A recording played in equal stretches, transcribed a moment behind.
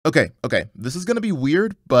Okay, this is gonna be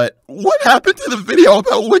weird, but what happened to the video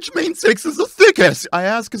about which 𝕋𝕚𝕔 is the thickest? I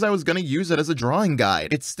asked because I was gonna use it as a drawing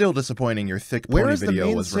guide. It's still disappointing your thick pony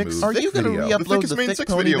video was removed. Are you gonna re-upload the thick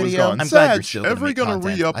pony was video? gone. I'm glad you're Sag, still gonna ever make gonna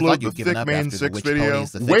content. I re-upload thought the you'd thick given up after the 𝕋𝕚𝕔 which pony video?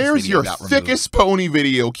 is the thickest Where's video your got removed. thickest pony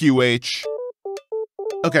video, QH?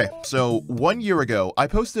 Okay, so 1 year ago, I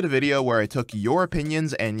posted a video where I took your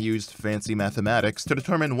opinions and used fancy mathematics to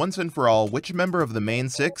determine once and for all which member of the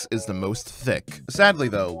𝕋𝕚𝕔 is the most thick. Sadly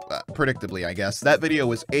though, predictably I guess, that video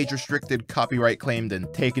was age restricted, copyright claimed,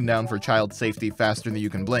 and taken down for child safety faster than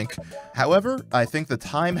you can blink. However, I think the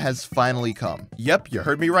time has finally come. Yep, you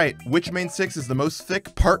heard me right. Which 𝕋𝕚𝕔 is the most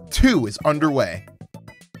thick? Part 2 is underway.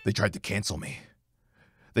 They tried to cancel me.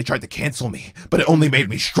 They tried to cancel me, but it only made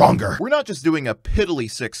me stronger. We're not just doing a piddly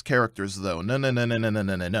 6 characters though.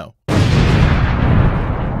 No.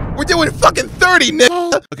 We're doing fucking 30,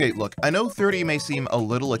 nigga! Okay, look, I know 30 may seem a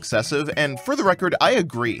little excessive, and for the record, I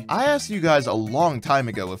agree. I asked you guys a long time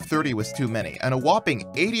ago if 30 was too many, and a whopping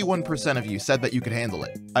 81% of you said that you could handle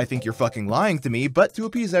it. I think you're fucking lying to me, but to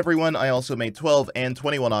appease everyone, I also made 12 and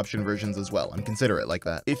 21 option versions as well. I'm considerate like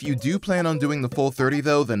that. If you do plan on doing the full 30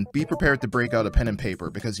 though, then be prepared to break out a pen and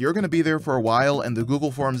paper, because you're gonna be there for a while, and the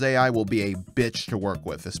Google Forms AI will be a bitch to work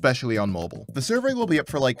with, especially on mobile. The survey will be up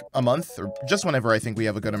for like a month, or just whenever I think we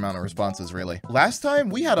have a good amount of responses, really. Last time,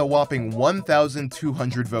 we had a whopping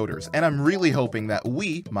 1,200 voters, and I'm really hoping that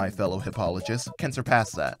we, my fellow hippologists, can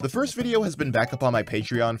surpass that. The first video has been back up on my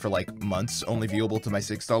Patreon for like months, only viewable to my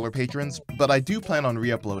 $6 patrons, but I do plan on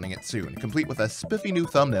re-uploading it soon, complete with a spiffy new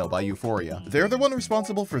thumbnail by Euphoria. They're the one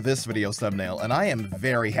responsible for this video's thumbnail, and I am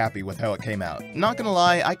very happy with how it came out. Not gonna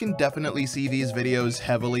lie, I can definitely see these videos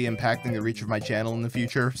heavily impacting the reach of my channel in the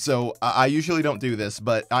future, so I usually don't do this,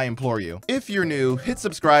 but I implore you. If you're new, hit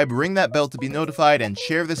subscribe, ring that bell to be notified, and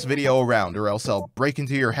share this video around, or else I'll break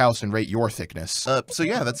into your house and rate your thickness. So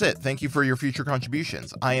yeah, that's it. Thank you for your future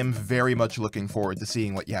contributions. I am very much looking forward to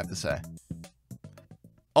seeing what you have to say.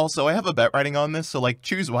 Also, I have a bet writing on this, so like,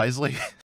 choose wisely.